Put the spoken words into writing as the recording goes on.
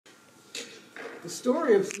The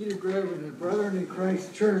story of Cedar Grove and the Brethren in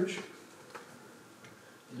Christ Church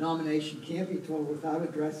denomination can't be told without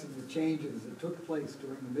addressing the changes that took place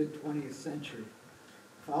during the mid-20th century.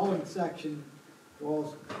 The following section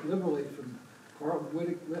draws liberally from Carlton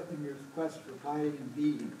Whittinger's Quest for Piety and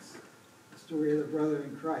Obedience, the story of the Brethren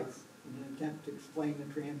in Christ, in an attempt to explain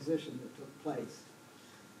the transition that took place.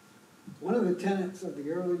 One of the tenets of the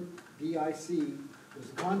early DIC was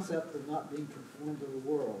the concept of not being conformed to the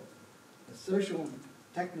world. As social and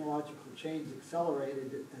technological change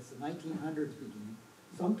accelerated as the 1900s began,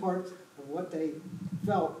 some parts of what they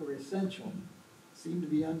felt were essential seemed to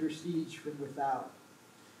be under siege from without.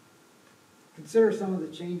 Consider some of the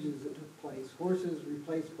changes that took place. Horses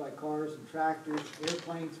replaced by cars and tractors,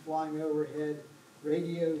 airplanes flying overhead,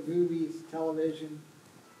 radio, movies, television,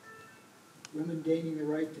 women gaining the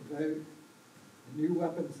right to vote, and new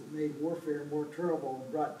weapons that made warfare more terrible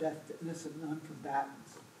and brought death to innocent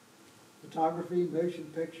non-combatants. Photography,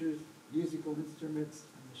 motion pictures, musical instruments,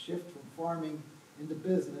 and the shift from farming into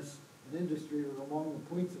business and industry were among the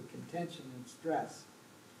points of contention and stress.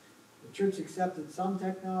 The church accepted some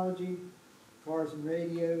technology, cars and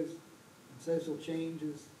radios, and social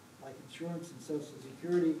changes like insurance and Social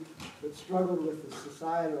Security, but struggled with the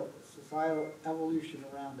societal evolution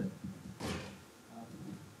around it.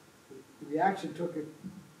 The reaction took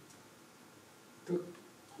the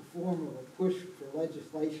form of a push for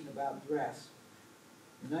legislation about dress.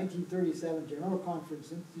 In 1937, General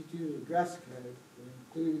Conference instituted a dress code that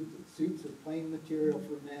included suits of plain material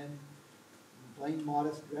for men, and plain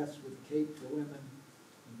modest dress with a cape for women,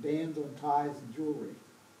 and bans on ties and jewelry.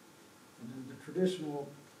 And then the traditional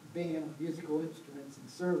ban on musical instruments and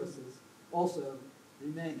services also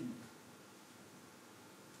remained.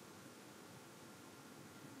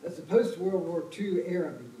 As the post-World War II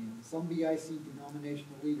era began, some BIC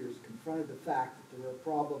denominational leaders confronted the fact that there were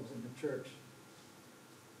problems in the church.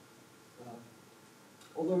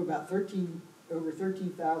 Although over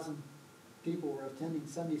 13,000 people were attending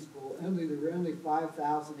Sunday school, there were only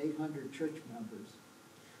 5,800 church members.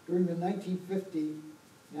 During the 1950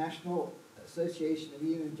 National Association of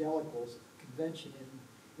Evangelicals convention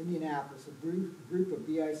in Indianapolis, a group of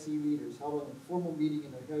BIC leaders held an informal meeting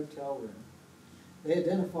in a hotel room. They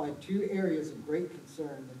identified two areas of great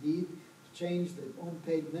concern: the need to change the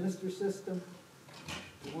unpaid minister system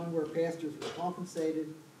to one where pastors were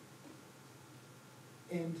compensated,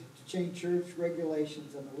 and to change church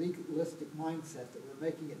regulations and a legalistic mindset that were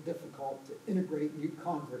making it difficult to integrate new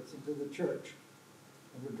converts into the church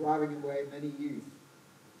and were driving away many youth.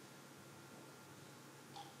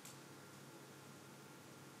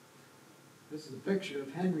 This is a picture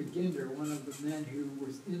of Henry Ginder, one of the men who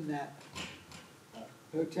was in that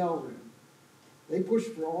hotel room. They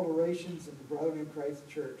pushed for alterations in the Brethren in Christ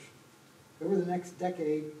Church. Over the next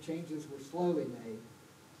decade, changes were slowly made.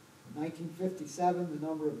 In 1957, the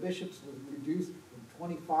number of bishops was reduced from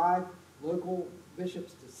 25 local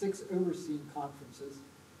bishops to 6 overseeing conferences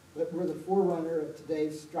that were the forerunner of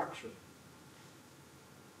today's structure.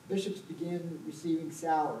 Bishops began receiving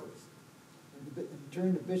salaries. In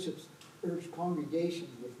turn, the bishops urged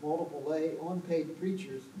congregations with multiple lay, unpaid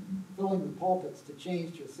preachers filling the pulpits to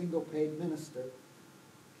change to a single paid minister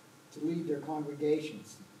to lead their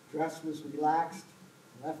congregations. Dress was relaxed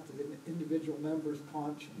and left to the individual member's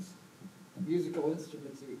conscience. Musical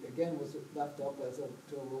instruments, again, was left up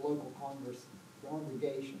to a local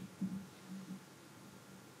congregation.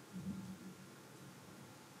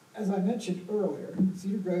 As I mentioned earlier,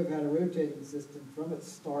 Cedar Grove had a rotating system from its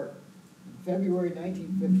start. In February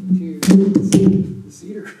 1952, the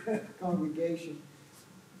Cedar Grove Congregational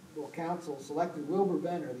Council selected Wilbur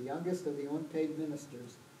Benner, the youngest of the unpaid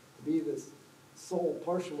ministers, to be the sole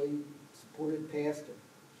partially supported pastor.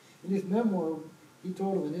 In his memoir, he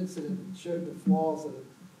told of an incident that showed the flaws of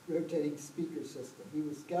the rotating speaker system. He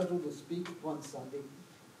was scheduled to speak one Sunday,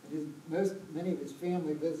 and many of his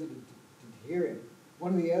family visited to hear him.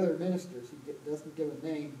 One of the other ministers, he doesn't give a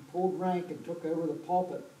name, pulled rank and took over the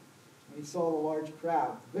pulpit when he saw the large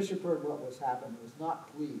crowd. The bishop heard what was happening and was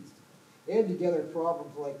not pleased. Add together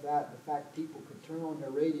problems like that, and the fact people could turn on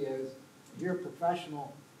their radios and hear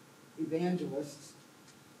professional evangelists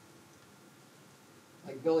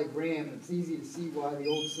like Billy Graham, and it's easy to see why the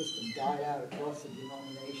old system died out across the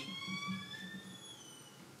denomination.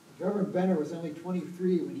 Reverend Benner was only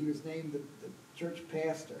 23 when he was named the church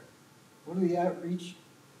pastor. One of the outreach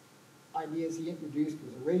ideas he introduced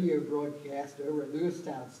was a radio broadcast over at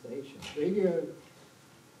Lewistown Station.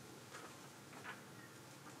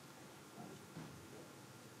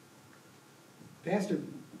 Pastor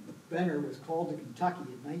Benner was called to Kentucky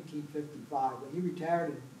in 1955. When he retired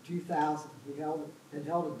in 2000. He had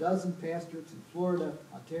held a dozen pastorates in Florida,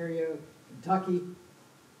 Ontario, Kentucky,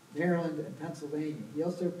 Maryland, and Pennsylvania. He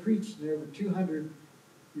also preached in over 200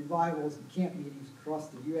 revivals and camp meetings across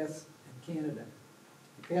the U.S. and Canada.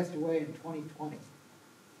 He passed away in 2020.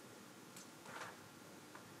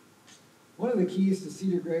 One of the keys to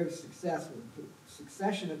Cedar Grove's success was a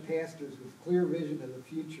succession of pastors with clear vision of the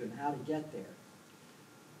future and how to get there.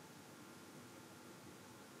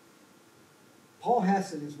 Paul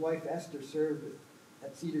Hess and his wife Esther served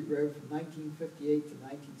at Cedar Grove from 1958 to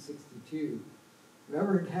 1962.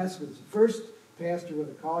 Reverend Hess was the first pastor with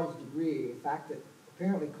a college degree, a fact that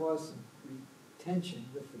apparently caused some tension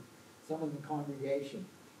with some in the congregation.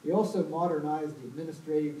 He also modernized the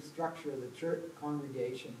administrative structure of the church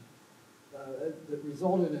congregation that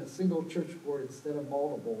resulted in a single church board instead of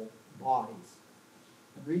multiple bodies,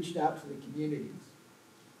 and reached out to the communities.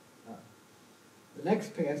 The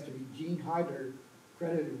next pastor, Eugene Hyder,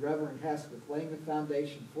 credited Reverend Hess with laying the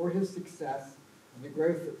foundation for his success and the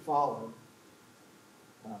growth that followed.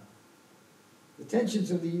 The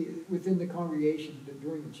tensions within the congregation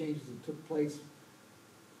during the changes that took place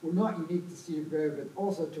were not unique to Cedar Grove, but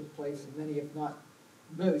also took place in many, if not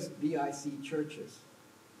most, BIC churches.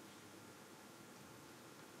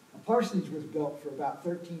 A parsonage was built for about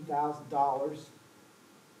 $13,000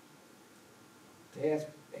 to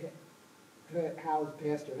house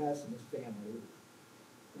Pastor Hess and his family.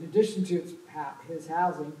 In addition to his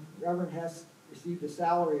housing, Reverend Hess received a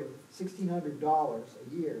salary of $1,600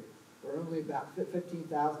 a year, or only about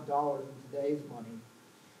 $15,000 in today's money.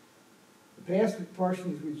 The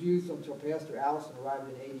parsonage was used until Pastor Allison arrived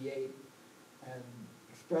in '88 and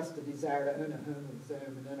expressed a desire to own a home of his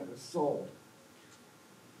own, and then it was sold.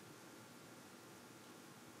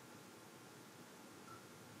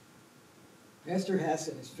 Pastor Hess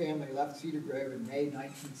and his family left Cedar Grove in May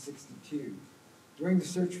 1962. During the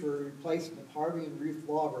search for a replacement, Harvey and Ruth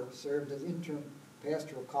Lauber served as interim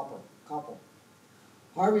pastoral couple.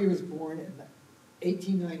 Harvey was born in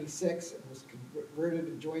 1896 and was converted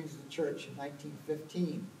and joined the church in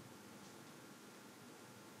 1915.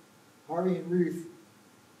 Harvey and Ruth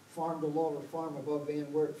farmed a Lauber farm above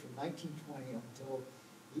Van Wert from 1920 until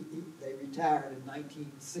they retired in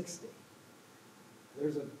 1960.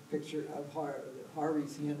 There's a picture of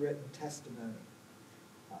Harvey's handwritten testimony.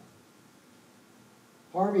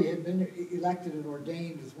 Harvey had been elected and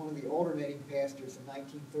ordained as one of the alternating pastors in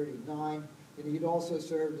 1939, and he'd also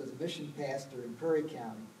served as a mission pastor in Curry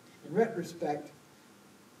County. In retrospect,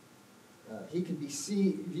 he can be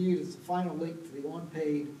viewed as the final link to the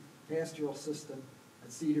unpaid pastoral system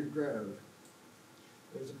at Cedar Grove.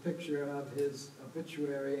 There's a picture of his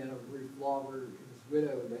obituary and of Ruth Lauber, his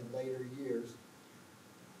widow, in later years.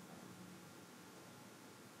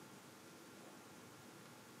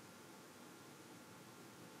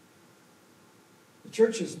 The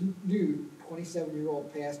church's new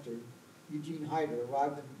 27-year-old pastor, Eugene Hyder,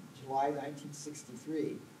 arrived in July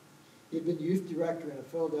 1963. He had been youth director in a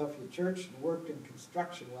Philadelphia church and worked in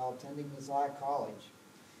construction while attending Messiah College.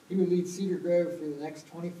 He would lead Cedar Grove through the next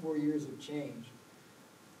 24 years of change.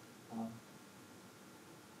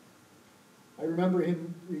 I remember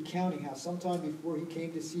him recounting how sometime before he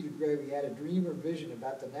came to Cedar Grove, he had a dream or vision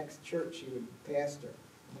about the next church he would pastor.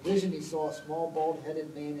 In the vision, he saw a small,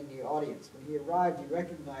 bald-headed man in the audience. When he arrived, he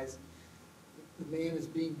recognized the man as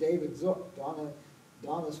being David Zook,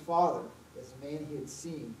 Donna's father, as the man he had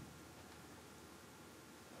seen.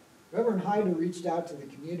 Reverend Hyder reached out to the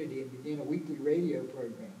community and began a weekly radio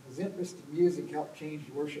program. His interest in music helped change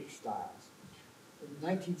worship styles. In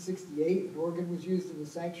 1968, an organ was used in the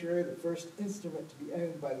sanctuary, the first instrument to be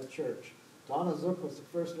owned by the church. Donna Zook was the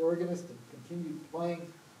first organist and continued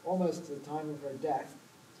playing almost to the time of her death.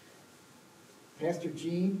 Pastor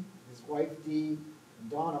Gene, his wife Dee, and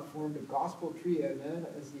Donna formed a gospel trio known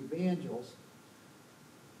as the Evangels,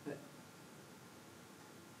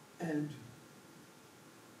 and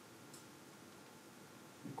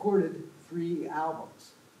recorded 3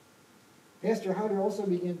 albums. Pastor Hyder also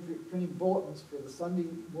began printing bulletins for the Sunday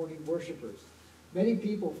morning worshipers. Many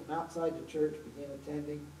people from outside the church began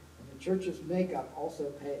attending, and the church's makeup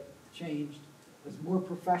also changed as more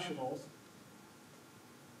professionals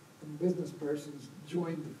and business persons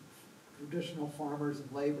joined the traditional farmers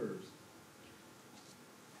and laborers.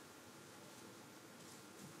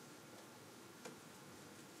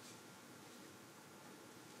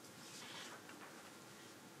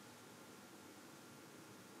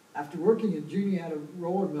 After working in Juniata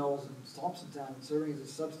roller mills in Thompsontown and serving as a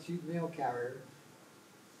substitute mail carrier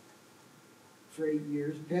for 8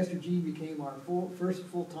 years, Pastor Gene became our first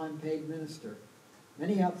full-time paid minister.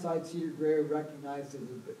 Many outside Cedar Grove recognized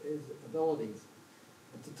his abilities.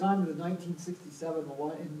 At the time of the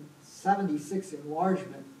 76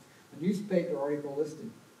 enlargement, a newspaper article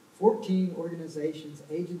listed 14 organizations,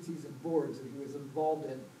 agencies, and boards that he was involved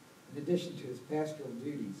in addition to his pastoral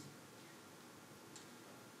duties.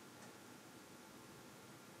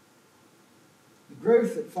 The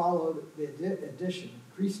growth that followed the addition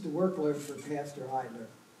increased the workload for Pastor Heidler.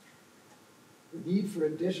 The need for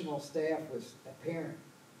additional staff was apparent.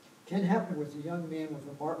 Ken Hepner was a young man with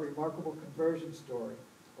a remarkable conversion story.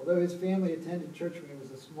 Although his family attended church when he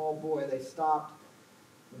was a small boy, they stopped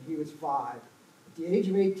when he was 5. At the age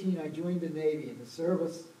of 18, I joined the Navy. In the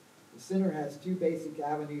service, the sinner has 2 basic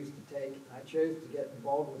avenues to take, and I chose to get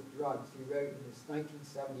involved with drugs, he wrote in his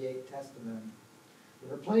 1978 testimony. There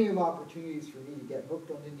were plenty of opportunities for me to get hooked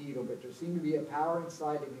on the needle, but there seemed to be a power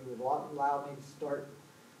inside of me that would allow me to start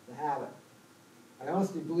the habit. I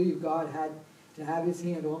honestly believe God had to have his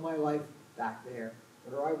hand on my life back there,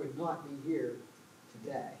 or I would not be here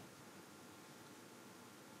today.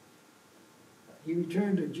 He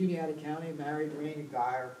returned to Juniata County, married Raina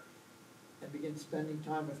Geyer, and began spending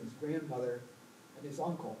time with his grandmother and his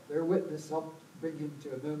uncle. Their witness helped bring him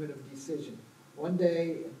to a moment of decision. One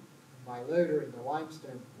day, in my loader in the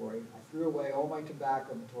limestone quarry, I threw away all my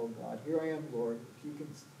tobacco and told God, "Here I am, Lord. If you can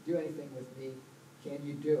do anything with me, can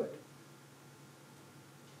you do it?"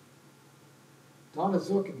 Donna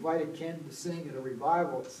Zook invited Ken to sing at a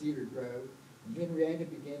revival at Cedar Grove, and he and Raina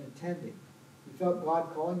began attending. He felt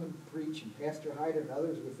God calling him to preach, and Pastor Hyder and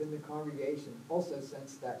others within the congregation also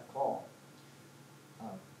sensed that call.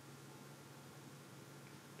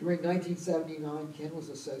 During 1979, Ken was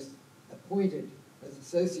appointed as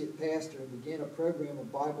associate pastor and began a program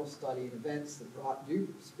of Bible study and events that brought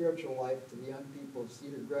new spiritual life to the young people of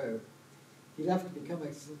Cedar Grove. He left to become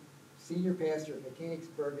a senior pastor at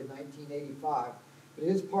Mechanicsburg in 1985, but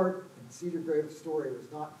his part in Cedar Grove's story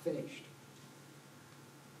was not finished.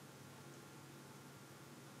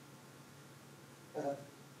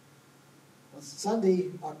 On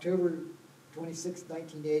Sunday, October 26,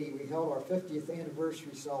 1980, we held our 50th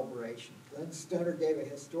anniversary celebration. Glenn Stoner gave a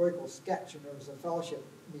historical sketch, and there was a fellowship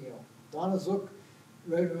meal. Donna Zook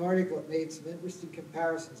wrote an article that made some interesting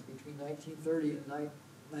comparisons between 1930 and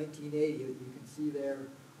 1980 that you can see there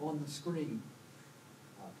on the screen.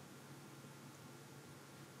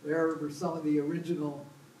 There were some of the original,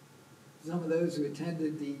 some of those who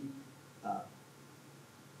attended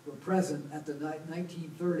were present at the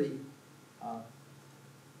 1930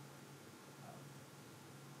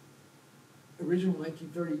 original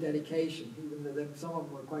 1930 dedication, even though some of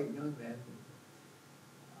them were quite young then.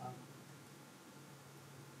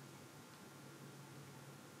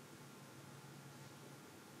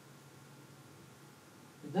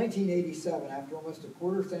 In 1987, after almost a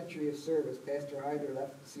quarter century of service, Pastor Hyder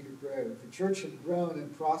left Cedar Grove. The church had grown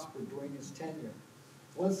and prospered during his tenure.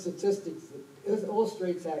 One statistic that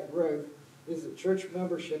illustrates that growth is that church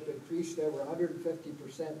membership increased over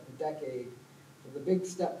 150% in a decade, with a big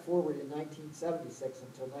step forward in 1976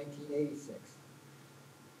 until 1986.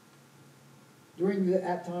 During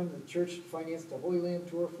that time, the church financed a Holy Land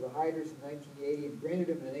tour for the Hyders in 1980 and granted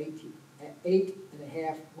him an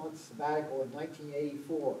 8.5-month sabbatical in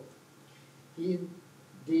 1984. He and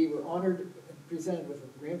Dee were honored and presented with a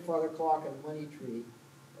grandfather clock and a money tree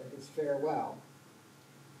at his farewell.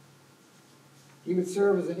 He would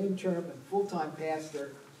serve as an interim and full-time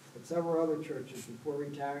pastor at several other churches before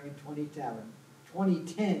retiring in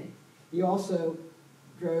 2010. He also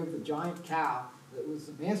drove the giant cow that was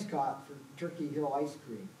the mascot for Turkey Hill Ice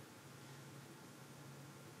Cream.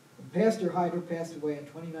 When Pastor Hyder passed away in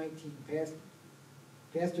 2019,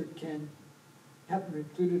 Pastor Ken Hepner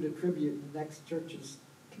included a tribute in the next church's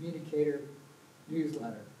communicator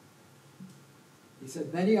newsletter. He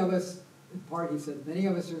said, many of us are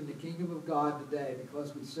in the kingdom of God today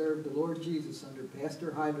because we serve the Lord Jesus under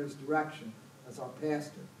Pastor Hyder's direction as our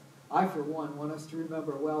pastor. I, for one, want us to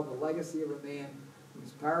remember well the legacy of a man who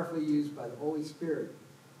was powerfully used by the Holy Spirit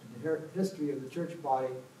in the history of the church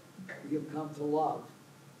body we have come to love.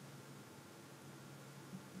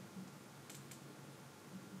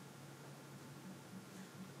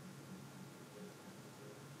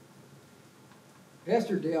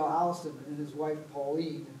 Pastor Dale Allison and his wife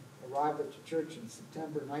Pauline arrived at the church in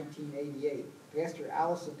September 1988. Pastor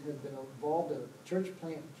Allison had been involved in a church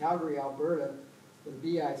plant in Calgary, Alberta for the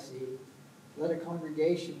BIC, led a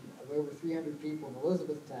congregation of over 300 people in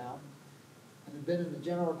Elizabethtown, and had been in the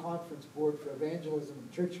General Conference Board for Evangelism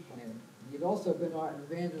and Church Planting. He had also been an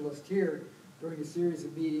evangelist here during a series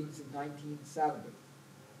of meetings in 1970.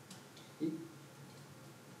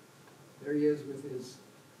 There he is with his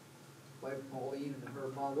wife Pauline and her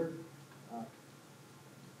mother.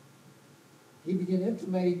 He began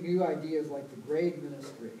implementing new ideas like the grade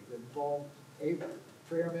ministry that involved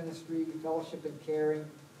prayer ministry, fellowship and caring,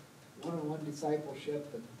 one-on-one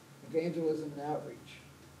discipleship, and evangelism and outreach.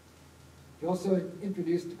 He also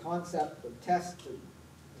introduced the concept of tests to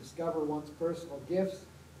discover one's personal gifts,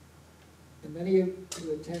 and many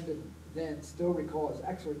who attended then still recall his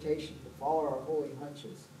exhortation to follow our holy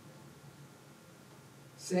hunches.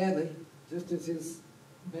 Sadly, just as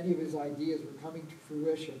many of his ideas were coming to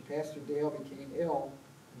fruition, Pastor Dale became ill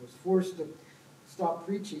and was forced to stop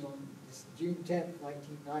preaching on June 10th,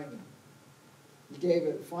 1990. He gave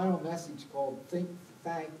a final message called Think to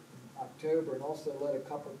Thank in October and also led a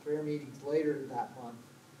couple of prayer meetings later that month.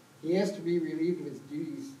 He asked to be relieved of his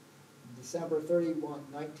duties on December 31,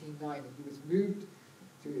 1990. He was moved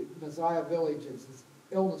to Messiah Village as his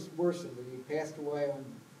illness worsened, and he passed away on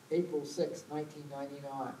April 6,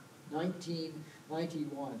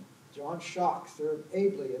 1991. John Schock served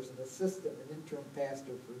ably as an assistant and interim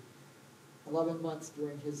pastor for 11 months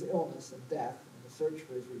during his illness and death in the search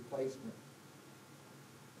for his replacement.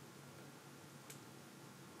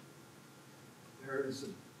 There is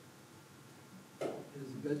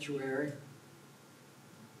his obituary.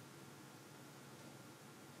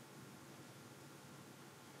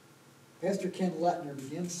 Pastor Ken Lettner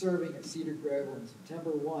began serving at Cedar Grove on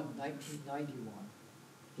September 1, 1991.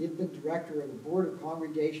 He had been director of the Board of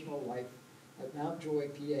Congregational Life at Mount Joy,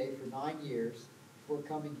 PA for 9 years before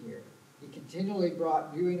coming here. He continually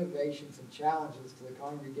brought new innovations and challenges to the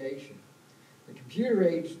congregation. The computer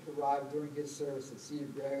age arrived during his service at Cedar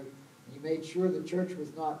Grove, and he made sure the church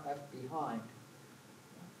was not left behind.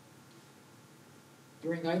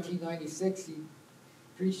 During 1996, he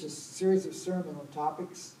preached a series of sermons on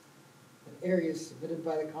topics and areas submitted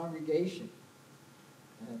by the congregation.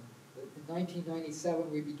 And in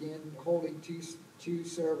 1997, we began holding two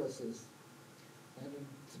services. And in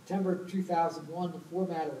September 2001, the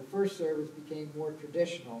format of the first service became more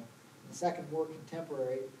traditional, and the second more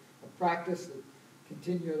contemporary, a practice that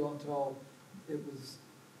continued until it was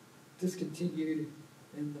discontinued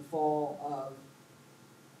in the fall of,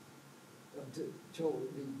 until it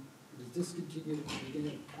was discontinued at the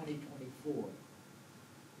beginning of 2024.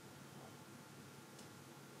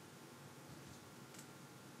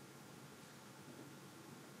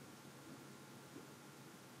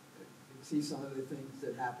 See some of the things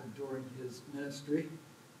that happened during his ministry.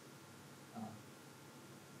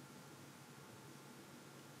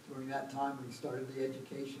 During that time, we started the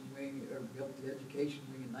education wing, or built the education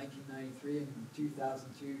wing in 1993, and in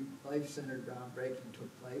 2002, Life Center groundbreaking took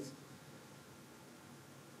place.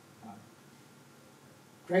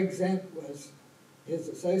 Craig Zent was his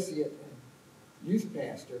associate and youth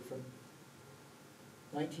pastor from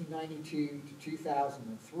 1992 to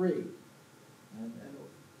 2003. And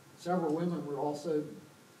several women were also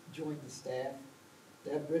joined the staff.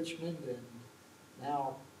 Deb Richmond, and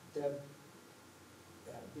now Deb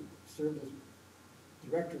served as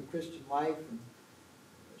director of Christian Life, and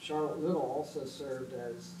Charlotte Little also served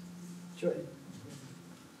as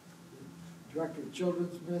director of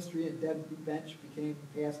Children's Ministry, and Deb Bench became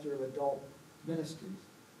pastor of Adult Ministries.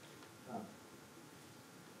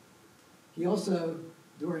 He also,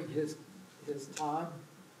 during his time,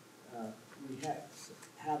 we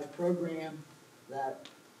had a program, that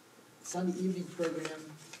Sunday evening program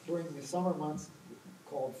during the summer months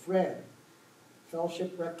called FRED,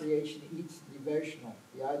 Fellowship, Recreation, Eats, and Devotional.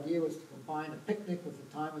 The idea was to combine a picnic with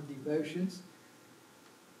a time of devotions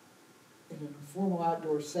in an informal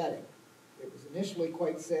outdoor setting. It was initially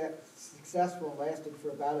quite successful and lasted for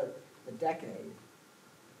about a decade.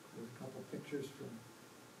 There's a couple pictures from,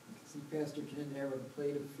 you can see Pastor Ken there with a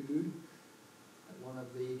plate of food at one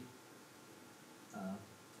of the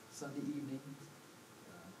Sunday evening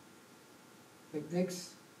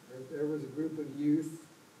picnics. There was a group of youth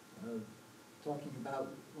talking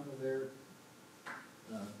about one of their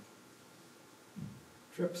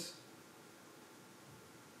trips.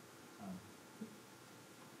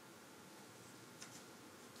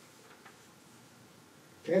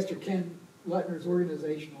 Pastor Ken Lettner's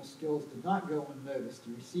organizational skills did not go unnoticed.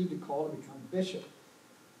 He received a call to become bishop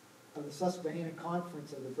of the Susquehanna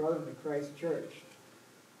Conference of the Brethren of Christ Church,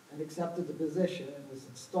 and accepted the position and was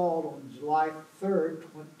installed on July 3rd,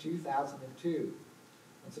 2002.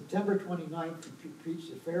 On September 29th, he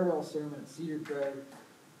preached a farewell sermon at Cedar Grove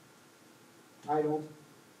titled,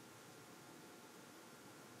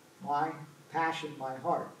 My Passion, My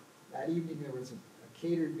Heart. That evening there was a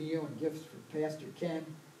catered meal and gifts for Pastor Ken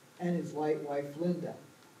and his late wife, Linda.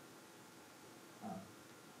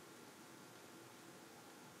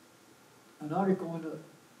 An article in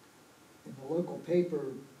the local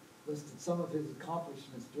paper listed some of his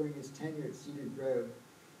accomplishments during his tenure at Cedar Grove.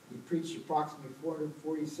 He preached approximately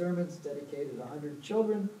 440 sermons, dedicated 100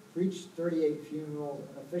 children, preached 38 funerals,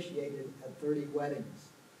 and officiated at 30 weddings.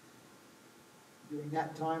 During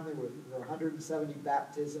that time, there were 170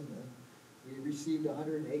 baptisms, and we received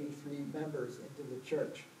 183 members into the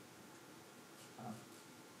church.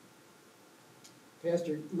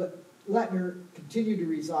 Pastor Lettner continued to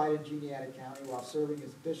reside in Juniata County while serving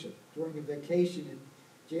as bishop. During a vacation in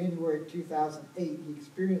January 2008, he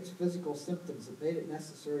experienced physical symptoms that made it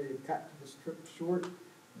necessary to cut his trip short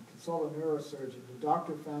and consult a neurosurgeon. The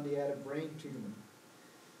doctor found he had a brain tumor.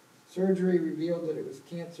 Surgery revealed that it was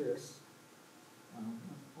cancerous. On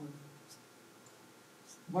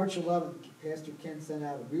March 11th, Pastor Ken sent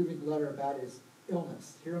out a moving letter about his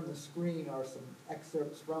illness. Here on the screen are some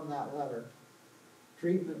excerpts from that letter.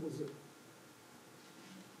 Treatment was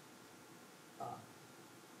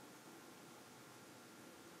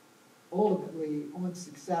ultimately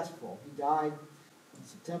unsuccessful. He died on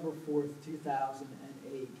September 4th,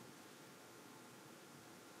 2008.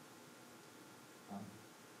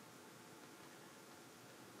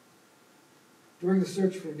 During the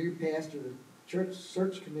search for a new pastor, the church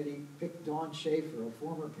search committee picked Don Schaefer, a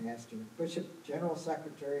former pastor, bishop, general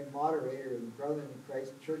secretary, and moderator of the Brethren in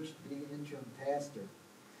Christ Church, to be the interim pastor.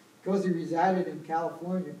 Because he resided in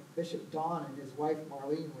California, Bishop Don and his wife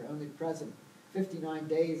Marlene were only present 59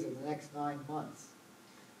 days of the next 9 months.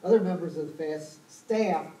 Other members of the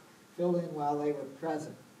staff filled in while they were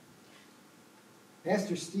present.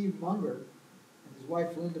 Pastor Steve Munger and his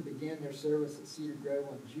wife Linda began their service at Cedar Grove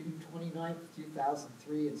on June 29,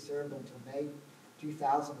 2003 and served until May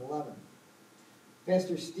 2011.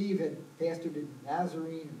 Pastor Steve had pastored in the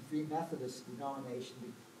Nazarene and Free Methodist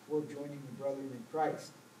denomination before joining the Brethren in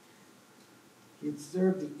Christ. He had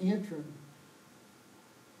served the interim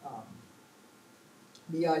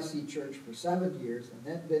BIC Church for 7 years and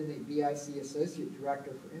then been the BIC Associate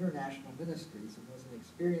Director for International Ministries and was an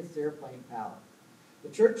experienced airplane pilot.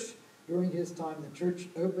 During his time, the church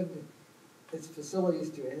opened its facilities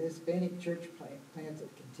to a Hispanic church plant that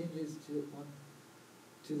continues to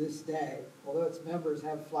this day, although its members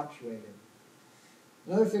have fluctuated.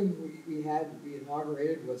 Another thing we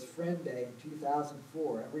inaugurated was Friend Day in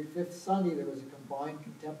 2004. Every fifth Sunday there was a combined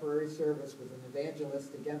contemporary service with an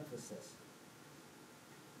evangelistic emphasis.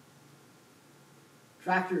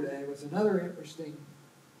 Tractor Day was another interesting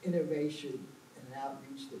innovation and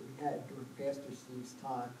outreach that we had during Pastor Steve's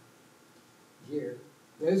time here.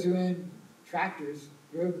 Those who owned tractors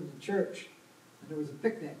drove them to church, and there was a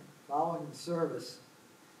picnic following the service.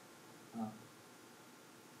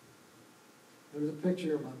 There was a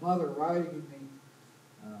picture of my mother riding in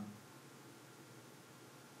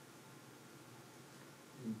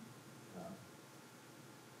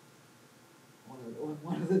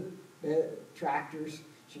one of the tractors.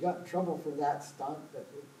 She got in trouble for that stunt, but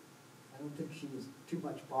I don't think she was too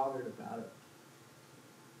much bothered about it.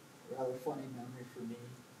 Rather funny memory for me.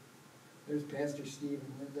 There's Pastor Steve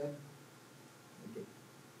and Linda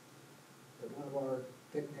at one of our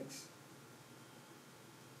picnics.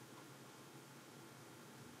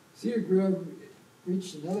 Cedar Grove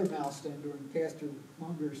reached another milestone during Pastor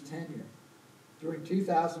Munger's tenure. During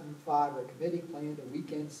 2005, a committee planned a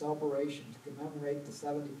weekend celebration to commemorate the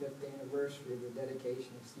 75th anniversary of the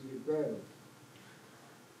dedication of Cedar Grove.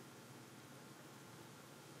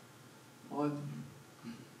 On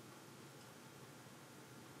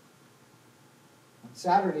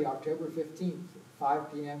Saturday, October 15th, at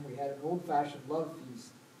 5 p.m., we had an old-fashioned love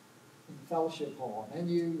feast in the fellowship hall.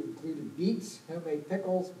 Menu included beets, homemade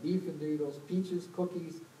pickles, beef and noodles, peaches,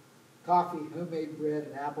 cookies, coffee, homemade bread,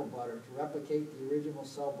 and apple butter to replicate the original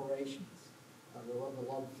celebrations of the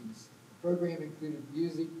love feast. The program included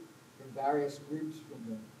music from various groups from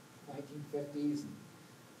the 1950s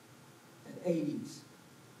and 80s.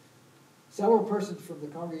 Several persons from the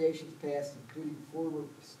congregation's past, including former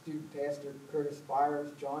student pastor Curtis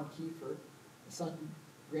Byers, John Kiefer, the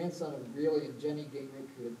grandson of Greeley and Jenny Gingrich,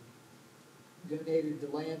 who had donated the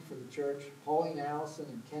land for the church. Pauline Allison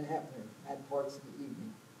and Ken Hepner had parts in the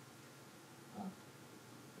evening.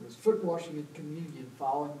 There was foot washing and communion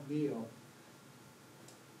following the meal.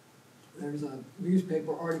 There's a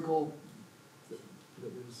newspaper article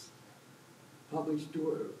that was published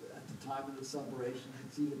at the time of the celebration. You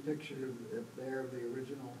can see the picture up there of the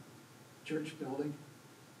original church building.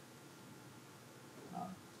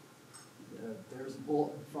 There's a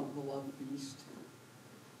bulletin from the Love Feast.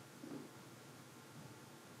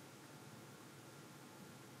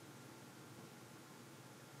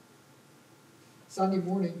 Sunday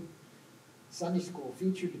morning, Sunday school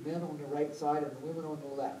featured the men on the right side and the women on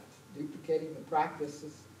the left, duplicating the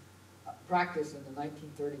practices practice in the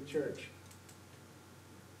 1930 church.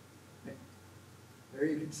 There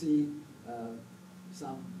you can see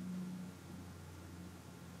some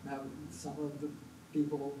of the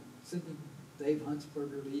people singing. Dave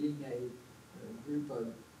Huntsberger leading a group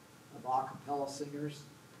of a cappella singers.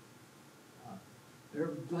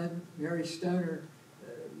 There, Mary Stoner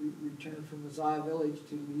returned from Messiah Village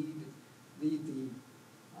to lead the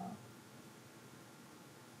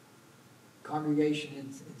congregation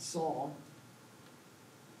in song.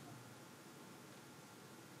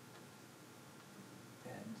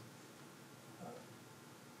 And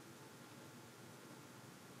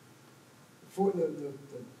for the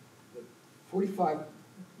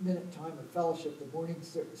 45-minute time of fellowship, the morning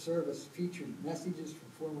service featured messages from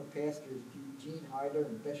former pastors Eugene Hyder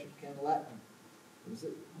and Bishop Ken Letman. There was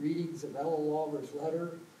readings of Ella Lawler's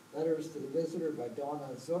Letters to the Visitor by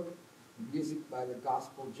Donna Zook, and music by the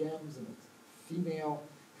Gospel Gems and a female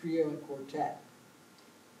trio and quartet.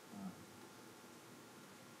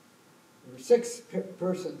 There were 6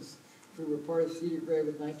 persons who were part of Cedar Grove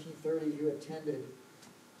in 1930 who attended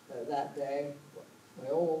that day.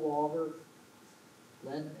 Viola Lawler,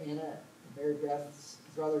 Len Anna, and Mary Beth's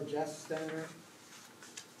brother Jess Stoner,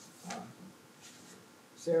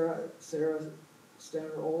 Sarah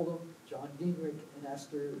Stoner Oldham, John Gingrich, and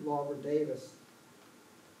Esther Lawler Davis,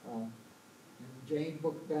 and Jane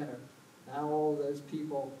Book Benner. Now all those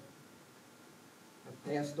people have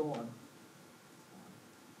passed on.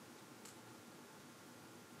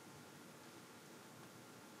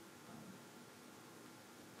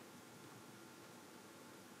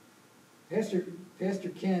 Pastor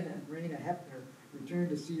Ken and Raina Hepner returned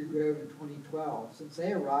to Cedar Grove in 2012. Since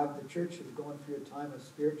they arrived, the church has gone through a time of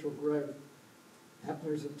spiritual growth.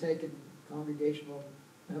 Hepners have taken congregational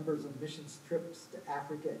members on missions trips to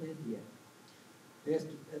Africa and India.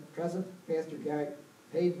 At present, Pastor Gary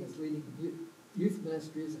Payton is leading youth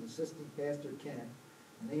ministries and assisting Pastor Ken,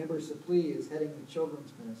 and Amber Suplee is heading the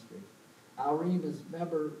children's ministry. Al Ream is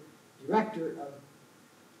director of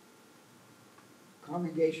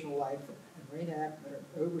congregational life, and Raina Hepner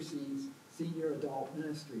oversees senior adult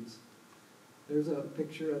ministries. There's a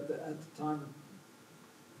picture at the time of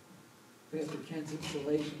Pastor Ken's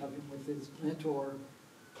installation of him with his mentor,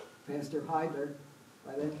 Pastor Hyder.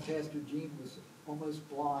 By then, Pastor Gene was almost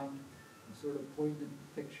blind, a sort of poignant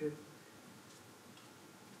picture.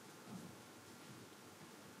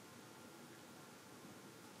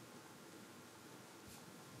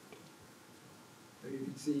 There you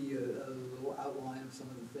can see a little outline of some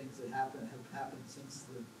of the things that have happened since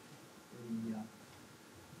the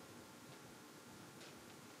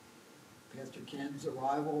Pastor Ken's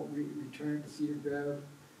arrival, return to Cedar Grove.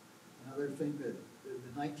 Another thing that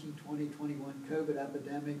the 1920-21 COVID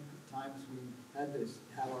epidemic, times we had to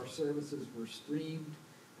have our services were streamed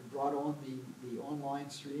and brought on the online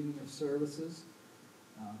streaming of services.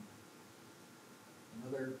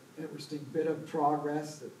 Another interesting bit of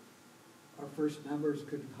progress that our first members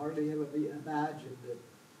could hardly have imagined, that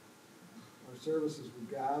our services would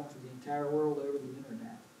go out to the entire world over the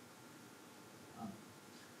internet.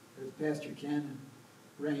 There's Pastor Ken and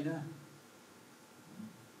Raina.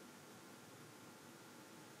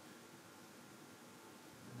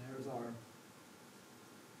 And there's our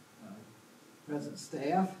present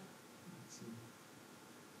staff. Let's see.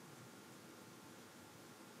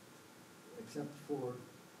 Except for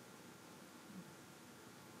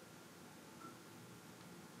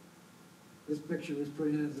this picture was put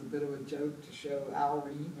in as a bit of a joke to show Al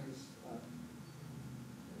Ream as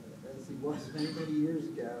he was many, many years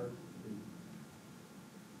ago,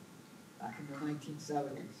 back in the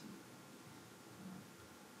 1970s.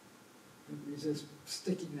 Couldn't resist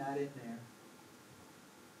sticking that in there.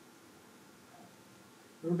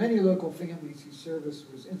 There were many local families whose service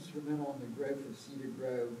was instrumental in the growth of Cedar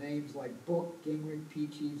Grove. Names like Book, Gingrich,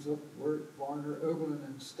 Peachy, Zook, Wirt, Varner, Oberlin,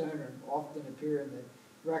 and Stoner often appear in the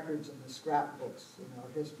records and the scrapbooks in our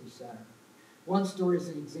History Center. One story is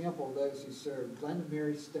an example of those who served. Glenn and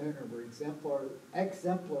Mary Stoner were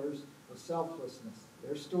exemplars of selflessness.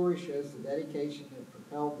 Their story shows the dedication that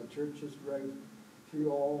propelled the church's growth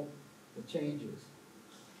through all the changes.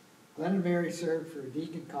 Glenn and Mary served for a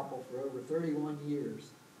deacon couple for over 31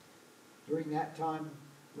 years. During that time,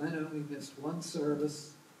 Glenn only missed one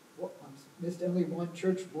service, missed only one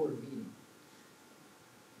church board meeting.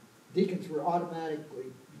 Deacons were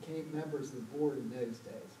automatically became members of the board in those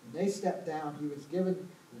days. When they stepped down, he was given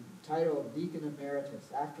the title of Deacon Emeritus.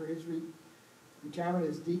 After his retirement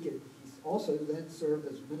as deacon, he also then served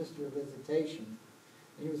as Minister of Visitation.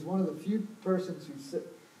 And he was one of the few persons who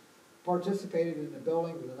participated in the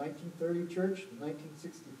building of the 1930 church, the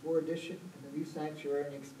 1964 edition, and the new sanctuary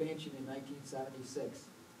and expansion in 1976.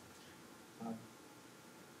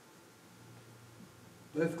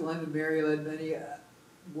 Both Glenn and Mary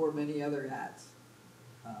wore many other hats.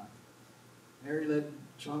 Mary led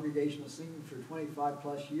congregational singing for 25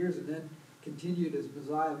 plus years and then continued as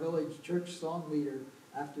Messiah Village church song leader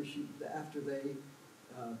after they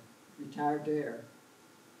retired there.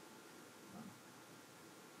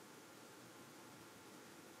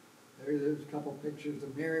 There's a couple pictures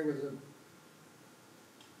of Mary was an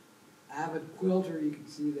avid quilter. You can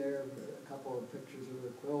see there a couple of pictures of her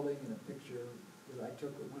quilting and a picture that I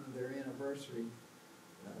took at one of their anniversary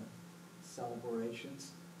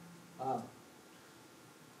celebrations. On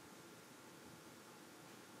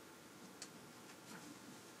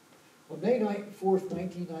May 4th,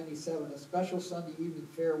 1997, a special Sunday evening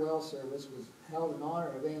farewell service was held in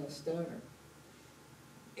honor of Anna Stoner.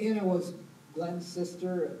 Anna was Glenn's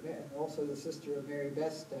sister and also the sister of Mary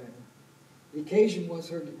Beth Stoner. The occasion was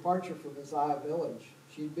her departure from Messiah Village.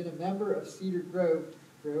 She had been a member of Cedar Grove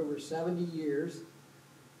for over 70 years.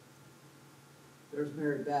 There's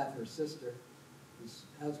Mary Beth, her sister, who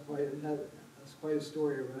has quite a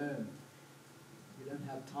story of her own. We don't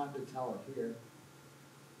have time to tell it here.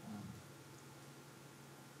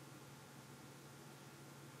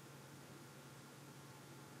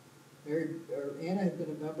 Anna had been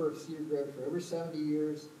a member of Cedar Grove for over 70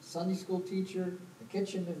 years, Sunday school teacher, a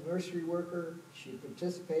kitchen and nursery worker. She had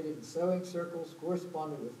participated in sewing circles,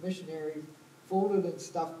 corresponded with missionaries, folded and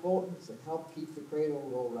stuffed bulletins, and helped keep the cradle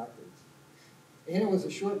roll records. Anna was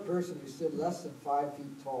a short person who stood less than 5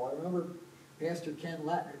 feet tall. I remember Pastor Ken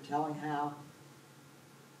Lettner telling how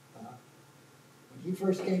when he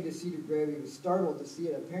first came to Cedar Grove, he was startled to see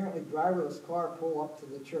an apparently driverless car pull up to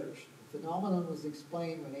the church. The phenomenon was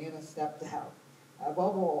explained when Anna stepped out.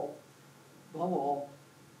 Above all,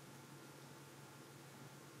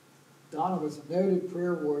 Donna was a noted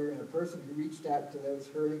prayer warrior and a person who reached out to those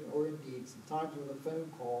hurting or in need, sometimes with a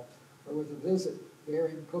phone call or with a visit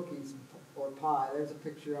bearing cookies or pie. There's a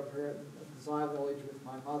picture of her at the Messiah Village with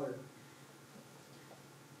my mother.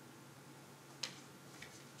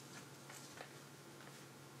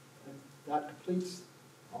 And that completes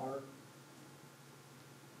our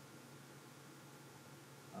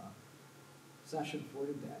session for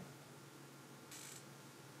today.